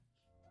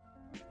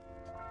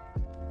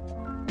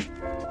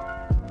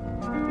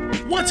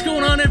What's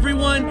going on,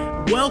 everyone?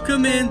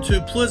 Welcome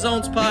into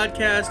Plizont's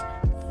podcast,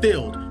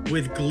 filled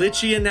with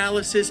glitchy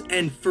analysis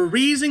and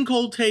freezing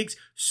cold takes,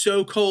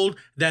 so cold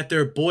that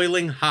they're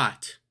boiling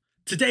hot.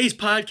 Today's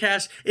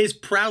podcast is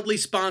proudly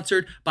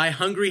sponsored by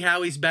Hungry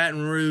Howie's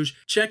Baton Rouge.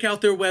 Check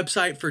out their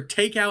website for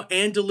takeout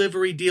and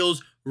delivery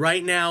deals.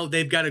 Right now,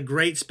 they've got a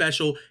great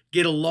special.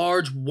 Get a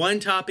large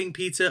one-topping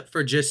pizza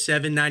for just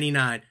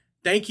 $7.99.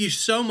 Thank you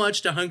so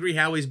much to Hungry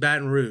Howie's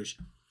Baton Rouge.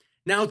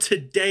 Now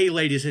today,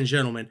 ladies and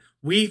gentlemen,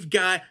 we've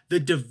got the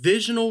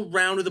divisional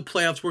round of the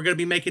playoffs. We're going to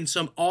be making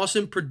some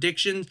awesome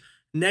predictions.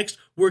 Next,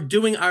 we're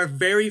doing our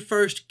very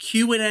first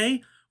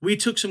Q&A. We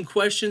took some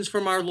questions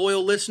from our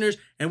loyal listeners,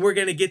 and we're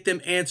going to get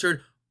them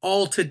answered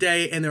all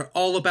today, and they're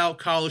all about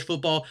college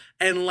football.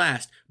 And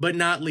last but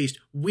not least,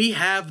 we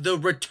have the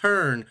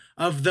return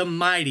of the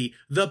mighty,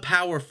 the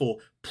powerful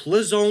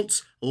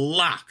Plizont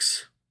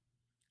Locks.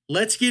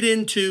 Let's get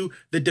into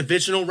the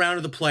divisional round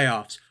of the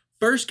playoffs.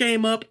 First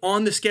game up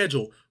on the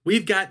schedule,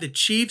 we've got the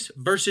Chiefs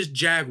versus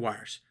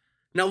Jaguars.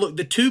 Now look,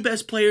 the two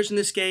best players in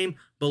this game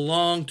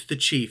belong to the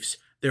Chiefs.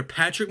 They're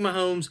Patrick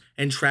Mahomes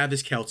and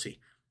Travis Kelce.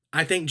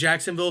 I think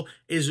Jacksonville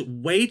is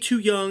way too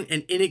young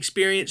and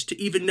inexperienced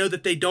to even know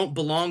that they don't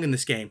belong in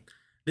this game.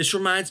 This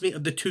reminds me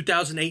of the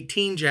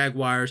 2018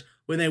 Jaguars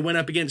when they went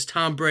up against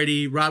Tom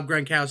Brady, Rob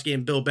Gronkowski,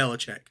 and Bill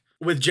Belichick,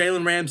 with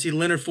Jalen Ramsey,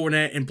 Leonard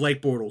Fournette, and Blake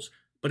Bortles.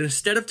 But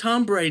instead of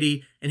Tom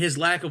Brady and his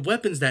lack of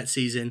weapons that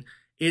season,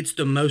 it's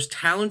the most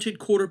talented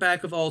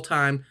quarterback of all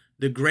time,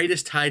 the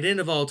greatest tight end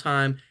of all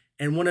time,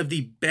 and one of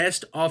the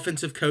best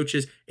offensive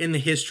coaches in the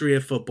history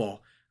of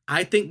football.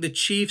 I think the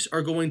Chiefs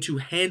are going to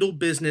handle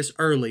business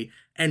early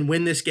and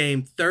win this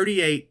game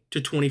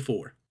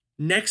 38-24.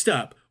 Next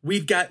up,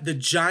 we've got the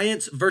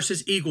Giants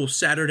versus Eagles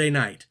Saturday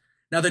night.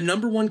 Now, the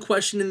number one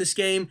question in this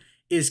game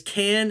is,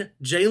 can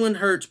Jalen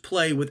Hurts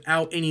play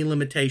without any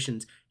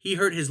limitations? He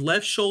hurt his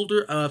left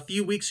shoulder a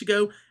few weeks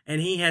ago,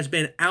 and he has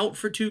been out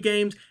for 2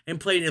 games and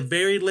played a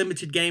very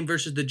limited game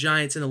versus the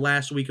Giants in the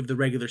last week of the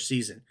regular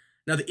season.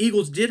 Now, the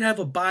Eagles did have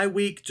a bye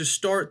week to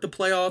start the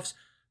playoffs,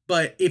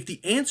 but if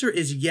the answer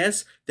is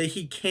yes, that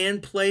he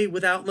can play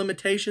without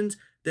limitations,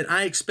 then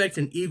I expect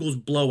an Eagles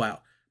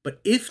blowout.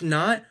 But if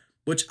not,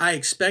 which I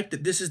expect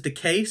that this is the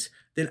case,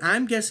 then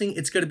I'm guessing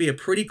it's going to be a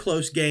pretty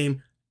close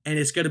game, and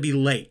it's going to be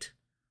late.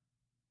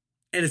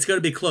 And it's going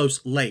to be close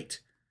late.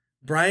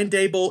 Brian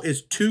Daboll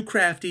is too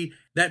crafty.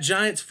 That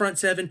Giants front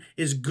seven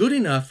is good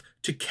enough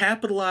to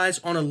capitalize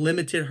on a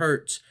limited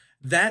Hurts.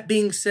 That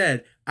being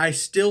said, I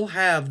still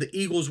have the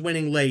Eagles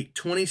winning late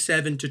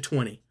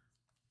 27-20.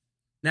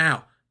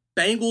 Now,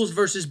 Bengals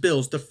versus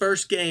Bills, the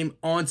first game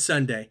on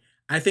Sunday.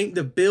 I think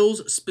the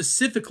Bills,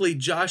 specifically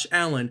Josh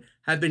Allen,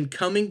 have been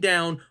coming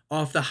down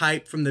off the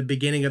hype from the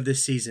beginning of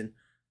this season.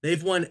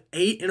 They've won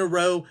 8 in a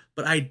row,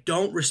 but I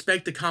don't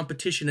respect the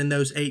competition in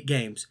those 8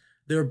 games.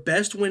 Their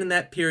best win in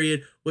that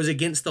period was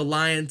against the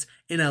Lions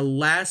in a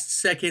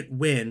last-second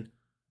win,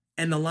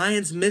 and the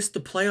Lions missed the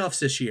playoffs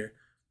this year.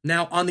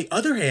 Now, on the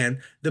other hand,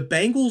 the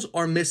Bengals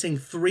are missing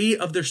 3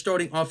 of their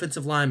starting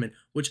offensive linemen,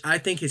 which I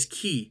think is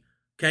key.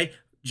 Okay,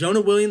 Jonah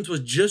Williams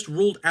was just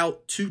ruled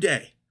out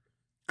today.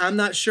 I'm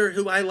not sure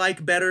who I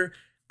like better.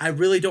 I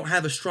really don't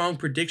have a strong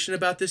prediction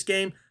about this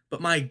game,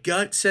 but my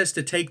gut says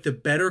to take the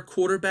better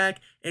quarterback,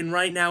 and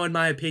right now, in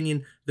my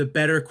opinion, the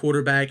better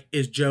quarterback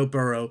is Joe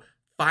Burrow.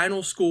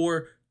 Final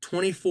score,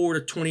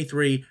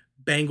 24-23,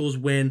 Bengals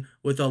win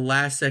with a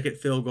last-second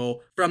field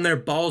goal from their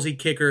ballsy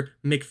kicker,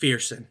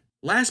 McPherson.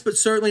 Last but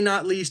certainly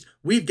not least,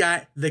 we've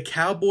got the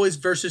Cowboys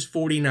versus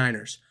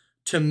 49ers.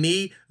 To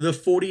me, the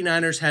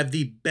 49ers have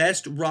the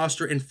best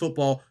roster in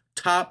football,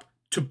 top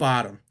to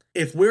bottom.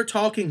 If we're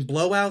talking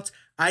blowouts,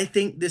 I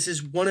think this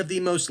is one of the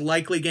most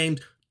likely games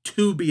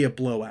to be a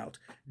blowout.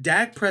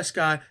 Dak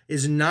Prescott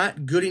is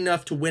not good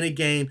enough to win a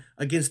game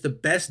against the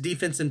best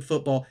defense in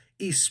football,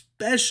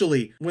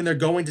 especially when they're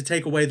going to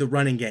take away the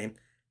running game.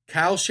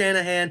 Kyle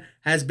Shanahan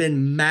has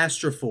been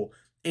masterful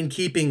in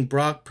keeping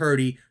Brock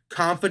Purdy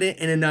confident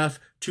and enough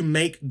to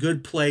make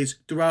good plays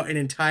throughout an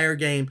entire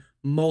game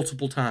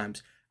multiple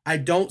times. I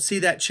don't see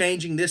that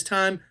changing this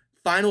time.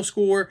 Final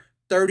score,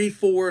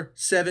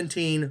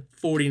 34-17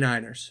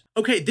 49ers.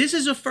 Okay, this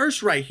is a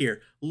first right here.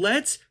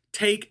 Let's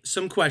take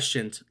some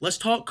questions. Let's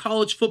talk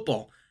college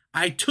football.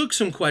 I took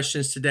some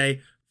questions today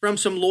from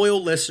some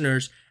loyal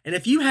listeners, and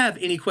if you have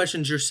any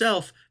questions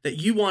yourself that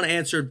you want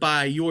answered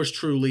by yours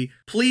truly,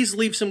 please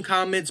leave some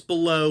comments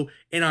below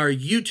in our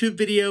YouTube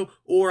video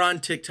or on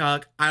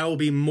TikTok. I will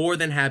be more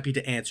than happy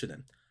to answer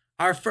them.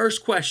 Our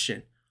first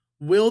question,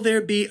 will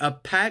there be a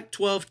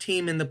Pac-12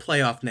 team in the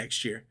playoff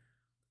next year?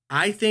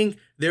 I think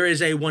there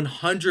is a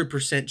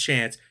 100%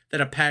 chance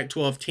that a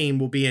Pac-12 team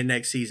will be in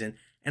next season,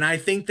 and I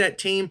think that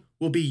team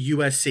will be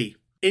USC.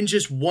 In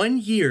just 1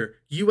 year,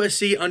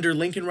 USC under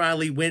Lincoln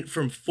Riley went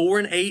from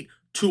 4-8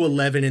 to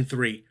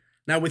 11-3.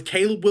 Now, with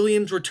Caleb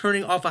Williams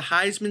returning off a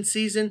Heisman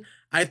season,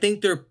 I think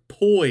they're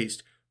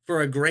poised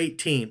for a great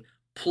team.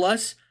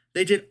 Plus,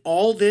 they did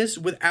all this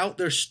without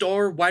their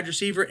star wide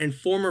receiver and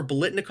former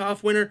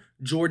Biletnikoff winner,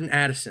 Jordan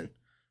Addison.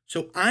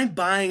 So I'm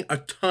buying a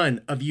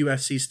ton of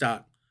USC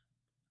stock.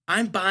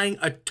 I'm buying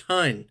a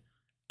ton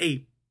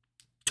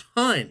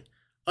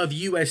of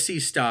USC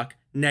stock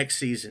next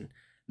season.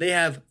 They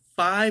have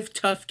 5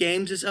 tough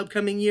games this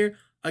upcoming year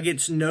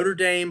against Notre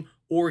Dame,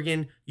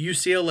 Oregon,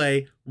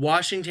 UCLA,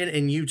 Washington,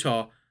 and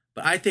Utah.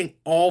 But I think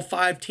all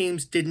 5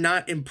 teams did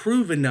not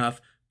improve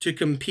enough to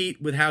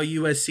compete with how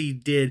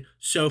USC did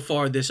so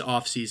far this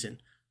offseason.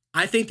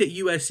 I think that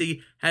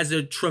USC has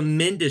a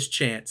tremendous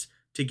chance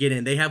to get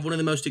in. They have one of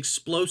the most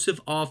explosive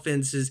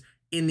offenses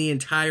in the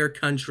entire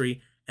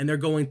country, and they're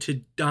going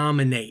to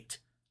dominate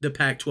the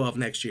Pac-12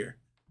 next year.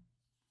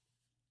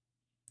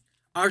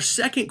 Our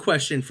second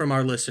question from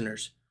our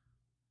listeners: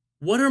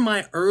 what are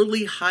my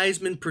early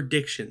Heisman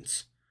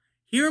predictions?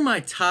 Here are my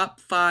top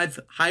 5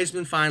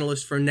 Heisman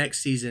finalists for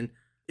next season.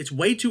 It's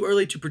way too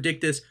early to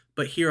predict this,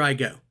 but here I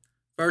go.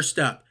 First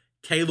up,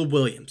 Caleb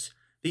Williams,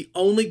 the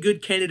only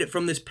good candidate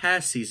from this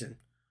past season.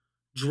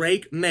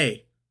 Drake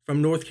May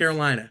from North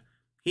Carolina.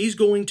 He's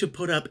going to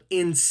put up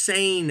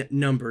insane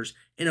numbers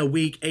in a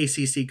weak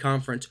ACC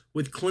conference,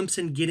 with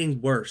Clemson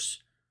getting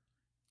worse.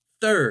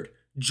 Third,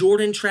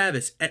 Jordan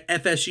Travis at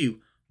FSU.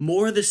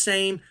 More of the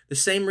same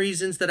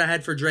reasons that I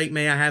had for Drake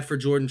May, I have for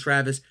Jordan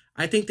Travis.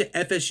 I think that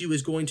FSU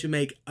is going to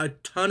make a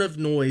ton of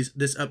noise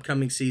this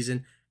upcoming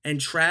season, and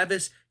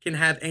Travis can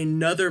have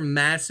another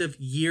massive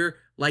year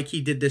like he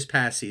did this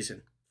past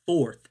season.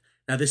 Fourth,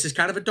 now this is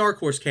kind of a dark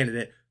horse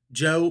candidate,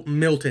 Joe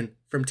Milton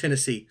from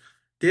Tennessee.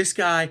 This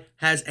guy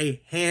has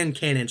a hand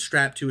cannon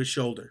strapped to his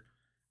shoulder.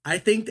 I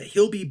think that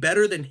he'll be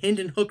better than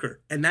Hendon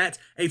Hooker, and that's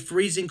a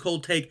freezing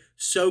cold take,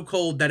 so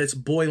cold that it's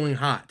boiling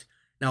hot.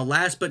 Now,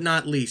 last but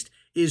not least,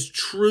 is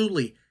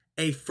truly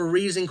a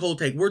freezing cold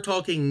take. We're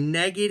talking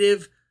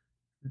negative,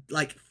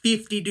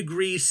 50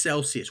 degrees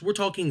Celsius. We're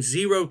talking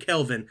 0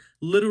 Kelvin,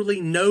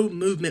 literally no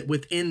movement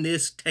within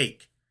this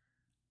take.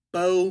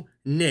 Bo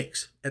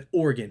Nix at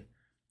Oregon.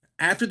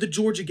 After the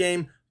Georgia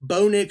game,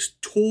 Bo Nix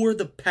tore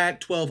the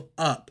Pac-12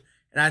 up,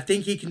 and I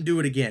think he can do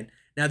it again.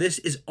 Now, this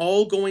is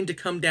all going to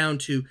come down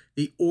to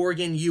the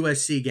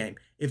Oregon-USC game.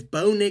 If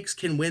Bo Nix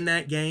can win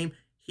that game,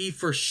 he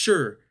for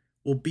sure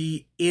will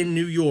be in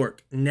New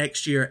York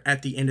next year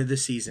at the end of the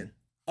season.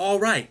 All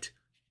right,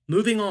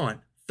 moving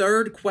on.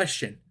 Third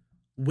question: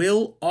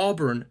 will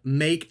Auburn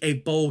make a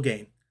bowl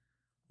game?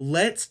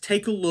 Let's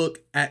take a look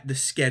at the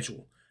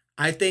schedule.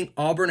 I think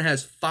Auburn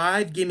has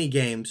 5 gimme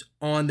games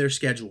on their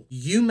schedule: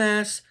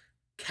 UMass,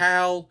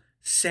 Cal,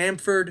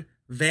 Samford,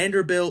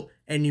 Vanderbilt,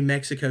 and New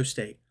Mexico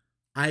State.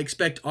 I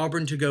expect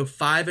Auburn to go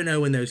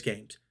 5-0 in those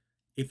games.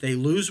 If they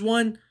lose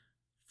one,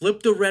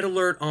 flip the red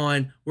alert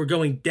on. We're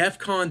going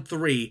DEFCON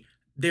 3.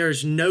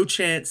 There's no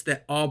chance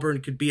that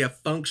Auburn could be a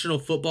functional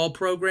football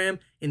program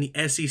in the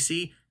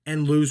SEC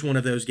and lose one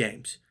of those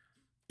games.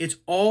 It's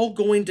all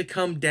going to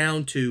come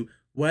down to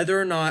whether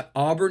or not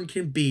Auburn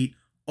can beat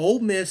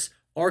Ole Miss,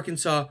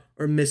 Arkansas,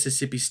 or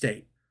Mississippi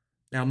State.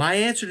 Now, my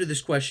answer to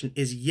this question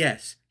is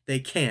yes, they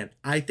can.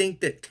 I think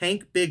that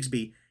Tank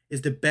Bigsby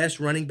is the best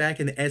running back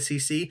in the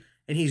SEC,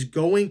 and he's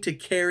going to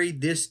carry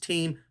this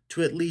team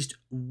to at least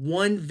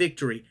one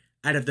victory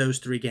out of those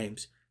 3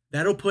 games.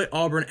 That'll put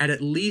Auburn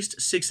at least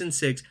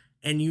 6-6,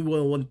 and you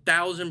will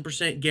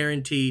 1,000%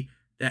 guarantee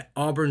that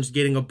Auburn's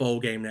getting a bowl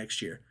game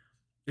next year.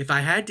 If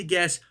I had to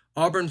guess,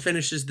 Auburn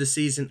finishes the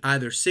season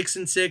either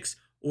 6-6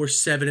 or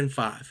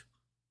 7-5.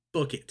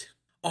 Book it.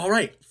 All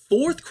right,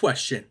 fourth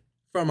question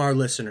from our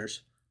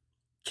listeners.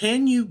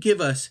 Can you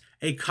give us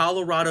a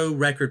Colorado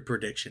record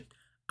prediction?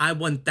 I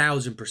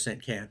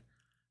 1,000% can.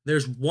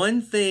 There's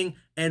one thing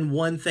and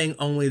one thing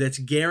only that's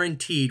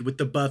guaranteed with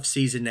the Buff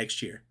season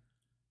next year.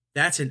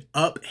 That's an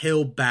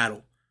uphill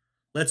battle.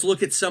 Let's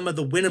look at some of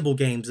the winnable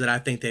games that I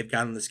think they've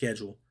got on the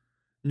schedule.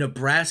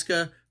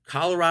 Nebraska,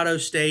 Colorado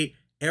State,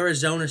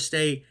 Arizona,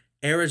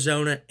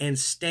 and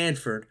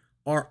Stanford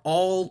are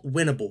all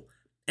winnable.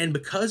 And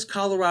because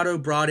Colorado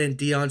brought in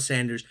Deion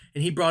Sanders,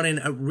 and he brought in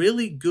a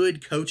really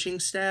good coaching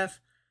staff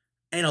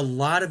and a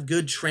lot of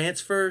good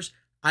transfers,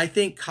 I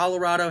think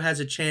Colorado has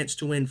a chance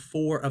to win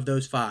 4 of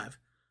those 5.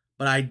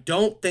 But I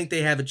don't think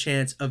they have a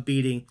chance of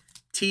beating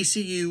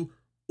TCU,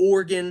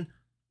 Oregon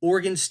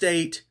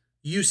State,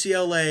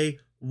 UCLA,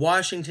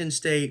 Washington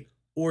State,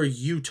 or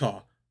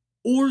Utah,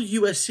 or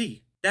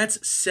USC.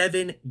 That's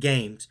 7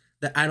 games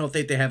that I don't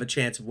think they have a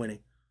chance of winning.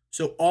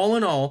 So all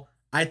in all,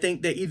 I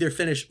think they either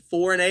finish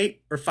 4-8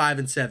 or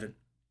 5-7.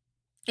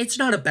 It's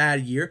not a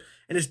bad year,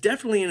 and it's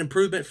definitely an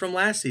improvement from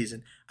last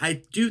season.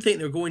 I do think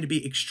they're going to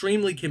be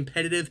extremely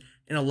competitive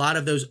in a lot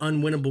of those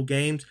unwinnable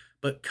games,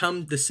 but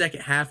come the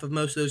second half of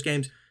most of those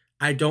games,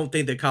 I don't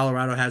think that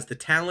Colorado has the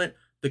talent,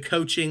 the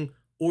coaching,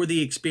 or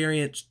the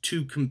experience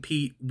to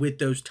compete with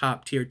those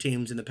top-tier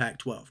teams in the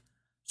Pac-12.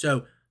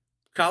 So,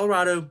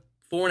 Colorado,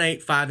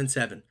 4-8,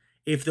 5-7.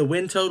 If the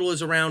win total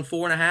is around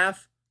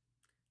 4.5,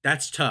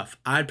 that's tough.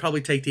 I'd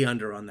probably take the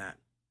under on that.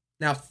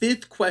 Now,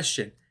 fifth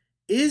question.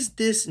 Is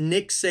this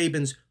Nick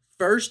Saban's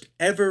first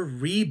ever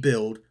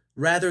rebuild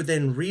rather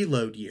than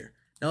reload year?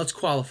 Now, let's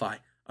qualify.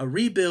 A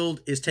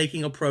rebuild is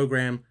taking a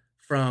program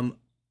from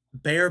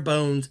bare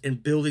bones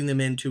and building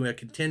them into a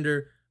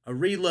contender. A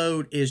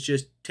reload is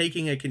just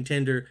taking a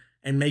contender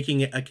and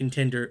making it a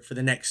contender for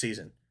the next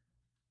season.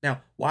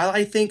 Now, while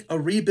I think a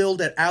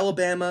rebuild at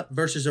Alabama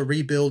versus a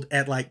rebuild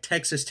at like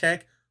Texas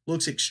Tech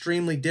looks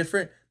extremely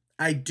different,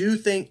 I do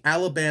think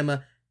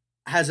Alabama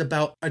has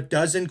about a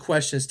dozen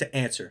questions to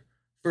answer.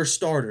 For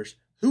starters,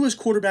 who is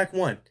quarterback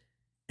one?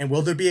 And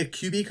will there be a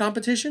QB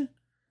competition?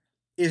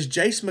 Is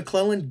Jace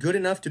McClellan good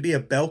enough to be a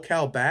bell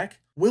cow back?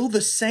 Will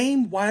the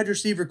same wide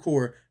receiver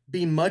core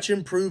be much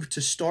improved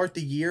to start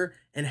the year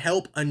and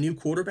help a new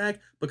quarterback?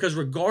 Because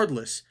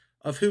regardless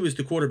of who is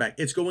the quarterback,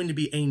 it's going to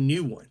be a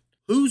new one.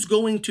 Who's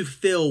going to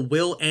fill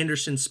Will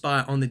Anderson's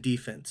spot on the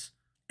defense?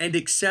 And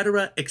et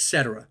cetera, et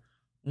cetera.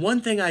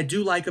 One thing I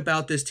do like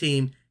about this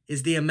team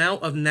is the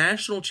amount of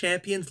national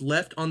champions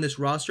left on this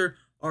roster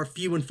are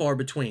few and far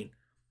between.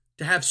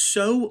 To have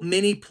so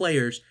many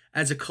players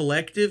as a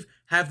collective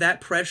have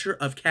that pressure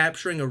of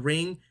capturing a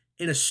ring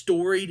in a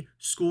storied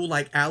school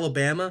like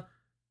Alabama,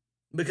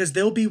 because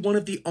they'll be one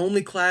of the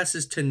only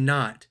classes to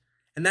not.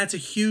 And that's a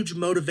huge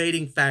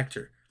motivating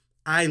factor.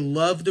 I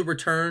love the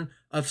return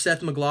of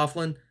Seth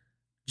McLaughlin,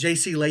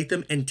 J.C.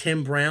 Latham, and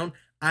Tim Brown.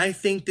 I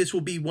think this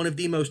will be one of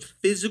the most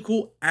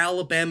physical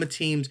Alabama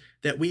teams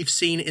that we've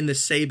seen in the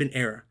Saban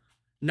era.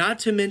 Not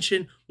to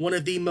mention one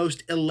of the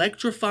most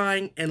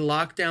electrifying and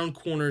lockdown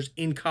corners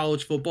in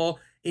college football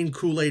in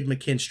Kool-Aid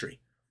McKinstry.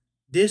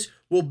 This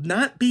will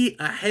not be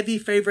a heavy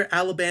favorite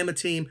Alabama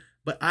team,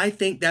 but I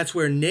think that's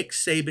where Nick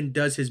Saban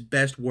does his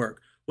best work,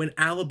 when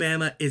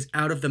Alabama is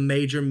out of the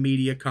major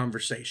media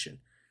conversation.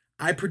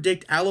 I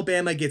predict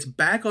Alabama gets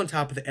back on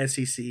top of the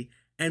SEC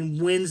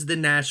and wins the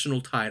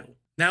national title.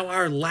 Now,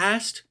 our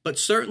last, but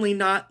certainly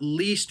not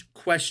least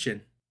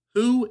question: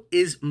 who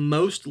is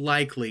most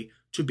likely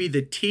to be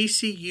the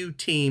TCU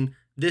team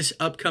this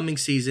upcoming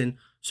season?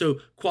 So,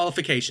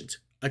 qualifications: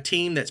 a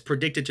team that's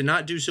predicted to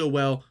not do so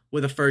well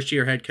with a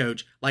first-year head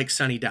coach like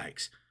Sonny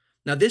Dykes.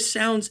 Now, this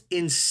sounds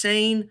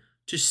insane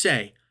to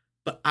say,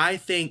 but I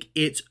think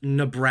it's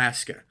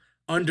Nebraska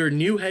under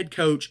new head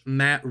coach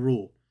Matt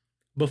Rule.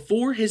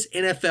 Before his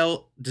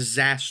NFL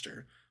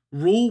disaster,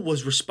 Rule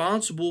was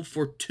responsible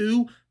for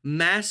two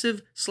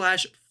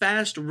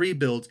massive/fast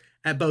rebuilds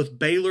at both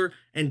Baylor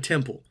and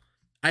Temple.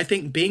 I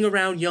think being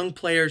around young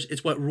players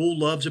is what Rule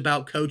loves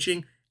about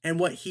coaching, and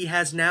what he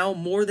has now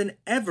more than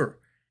ever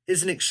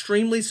is an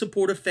extremely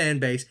supportive fan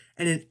base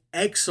and an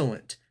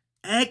excellent,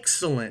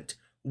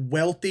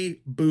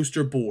 wealthy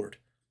booster board.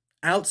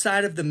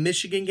 Outside of the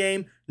Michigan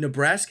game,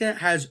 Nebraska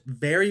has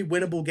very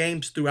winnable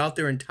games throughout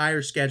their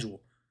entire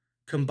schedule.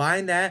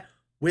 Combine that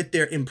with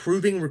their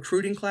improving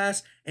recruiting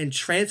class and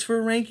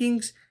transfer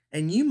rankings,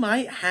 and you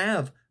might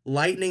have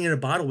lightning in a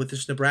bottle with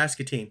this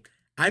Nebraska team.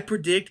 I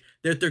predict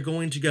that they're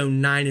going to go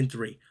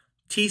 9-3.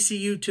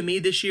 TCU, to me,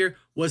 this year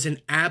was an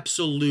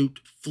absolute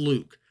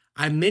fluke.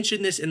 I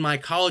mentioned this in my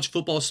college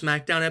football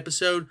SmackDown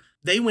episode.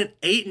 They went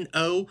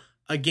 8-0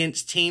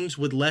 against teams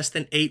with less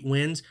than 8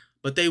 wins,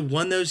 but they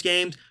won those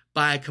games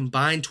by a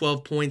combined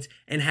 12 points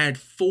and had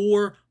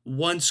 4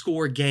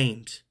 one-score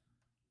games.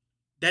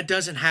 That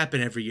doesn't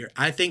happen every year.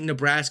 I think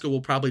Nebraska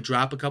will probably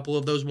drop a couple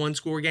of those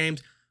one-score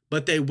games,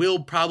 but they will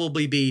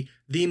probably be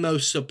the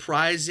most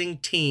surprising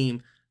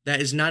team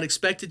that is not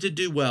expected to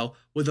do well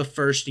with a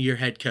first-year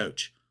head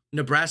coach.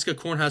 Nebraska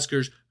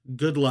Cornhuskers,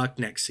 good luck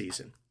next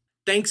season.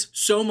 Thanks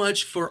so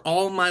much for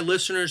all my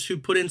listeners who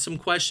put in some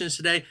questions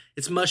today.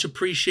 It's much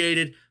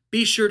appreciated.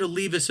 Be sure to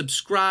leave a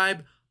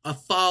subscribe, a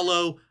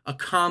follow, a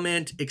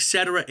comment,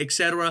 etc.,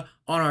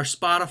 on our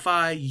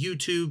Spotify,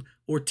 YouTube,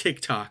 or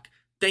TikTok.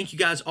 Thank you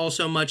guys all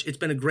so much. It's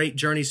been a great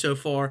journey so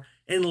far.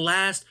 And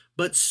last,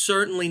 but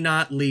certainly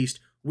not least,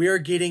 we are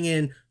getting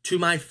into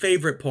my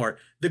favorite part,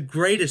 the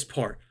greatest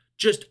part,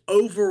 just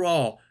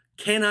overall,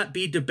 cannot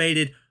be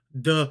debated,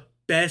 the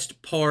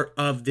best part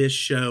of this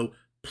show,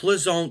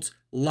 Plizont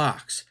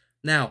Locks.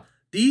 Now,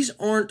 these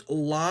aren't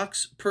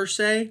locks per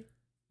se,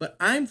 but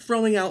I'm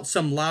throwing out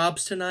some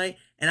lobs tonight,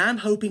 and I'm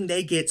hoping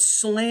they get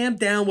slammed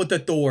down with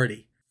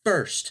authority.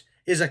 First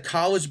is a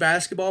college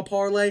basketball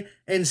parlay,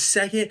 and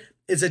second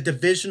is a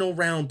divisional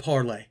round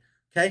parlay.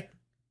 Okay?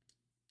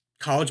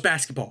 College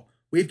basketball.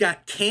 We've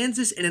got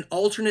Kansas in an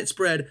alternate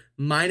spread,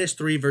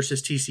 -3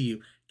 versus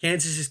TCU.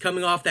 Kansas is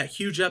coming off that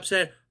huge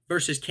upset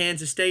versus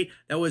Kansas State.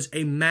 That was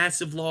a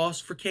massive loss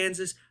for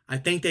Kansas. I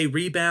think they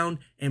rebound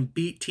and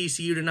beat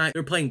TCU tonight.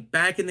 They're playing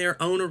back in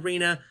their own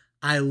arena.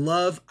 I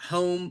love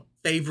home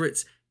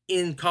favorites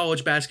in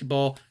college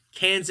basketball.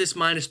 Kansas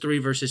 -3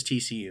 versus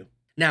TCU.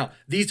 Now,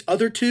 these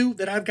other two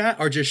that I've got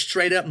are just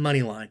straight up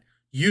money line.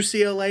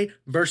 UCLA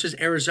versus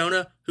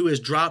Arizona, who has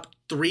dropped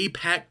 3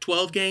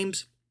 Pac-12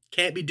 games.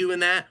 Can't be doing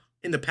that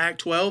in the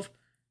Pac-12.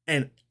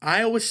 And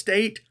Iowa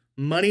State,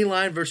 money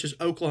line versus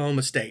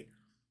Oklahoma State.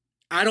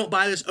 I don't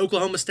buy this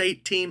Oklahoma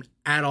State team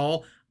at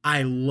all.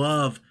 I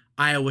love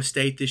Iowa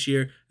State this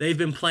year. They've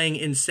been playing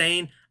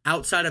insane.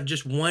 Outside of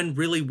just one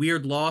really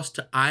weird loss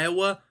to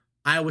Iowa,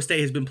 Iowa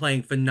State has been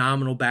playing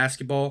phenomenal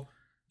basketball.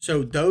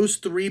 So those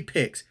 3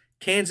 picks,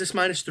 Kansas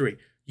 -3,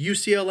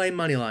 UCLA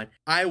money line,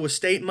 Iowa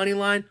State money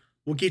line,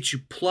 will get you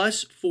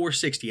plus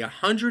 460.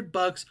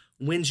 $100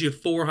 wins you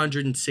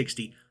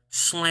 460.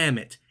 Slam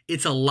it.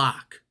 It's a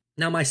lock.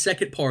 Now, my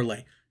second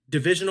parlay,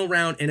 divisional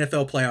round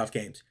NFL playoff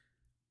games.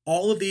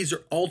 All of these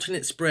are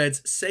alternate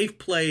spreads, safe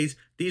plays.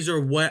 These are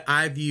what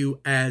I view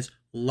as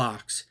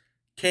locks.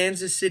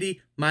 Kansas City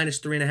minus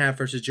 3.5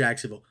 versus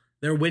Jacksonville.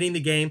 They're winning the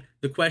game.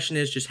 The question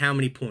is just how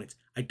many points.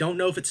 I don't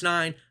know if it's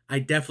 9. I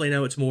definitely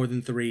know it's more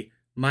than 3.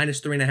 Minus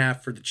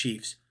 3.5 for the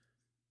Chiefs.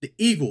 The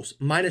Eagles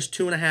minus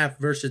 2.5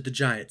 versus the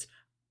Giants.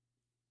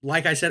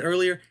 Like I said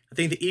earlier, I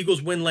think the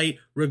Eagles win late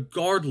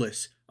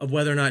regardless of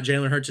whether or not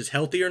Jalen Hurts is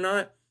healthy or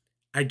not.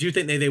 I do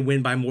think they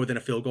win by more than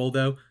a field goal,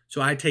 though,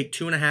 so I take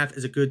 2.5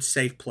 as a good,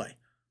 safe play.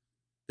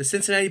 The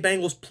Cincinnati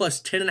Bengals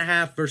plus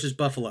 10.5 versus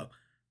Buffalo.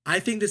 I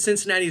think that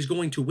Cincinnati is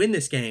going to win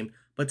this game,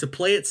 but to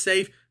play it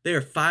safe, they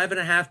are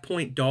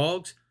 5.5-point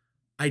dogs.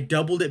 I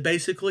doubled it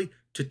basically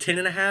to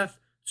 10.5,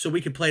 so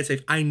we can play it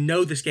safe. I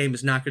know this game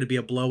is not going to be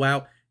a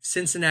blowout.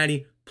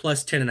 Cincinnati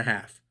plus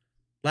 10.5.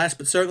 Last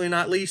but certainly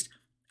not least,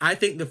 I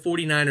think the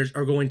 49ers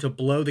are going to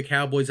blow the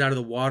Cowboys out of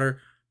the water,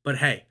 but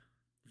hey,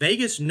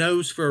 Vegas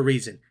knows for a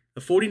reason.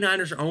 The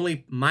 49ers are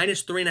only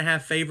minus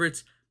 3.5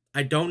 favorites.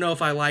 I don't know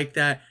if I like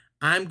that.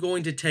 I'm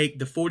going to take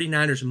the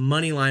 49ers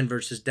money line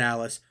versus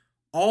Dallas.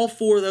 All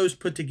four of those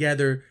put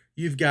together,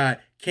 you've got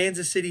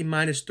Kansas City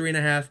minus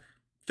 3.5,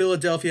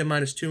 Philadelphia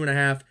minus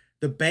 2.5,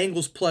 the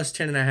Bengals plus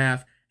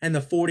 10.5, and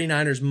the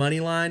 49ers money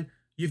line.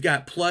 You've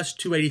got plus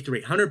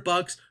 283.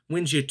 $100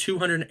 wins you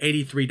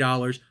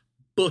 $283.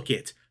 Book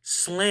it.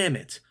 Slam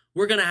it.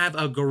 We're going to have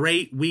a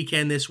great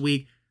weekend this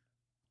week.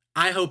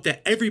 I hope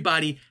that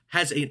everybody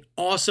has an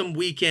awesome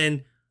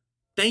weekend.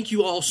 Thank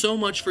you all so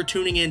much for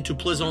tuning in to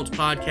Plizont's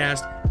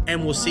podcast,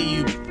 and we'll see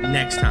you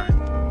next time.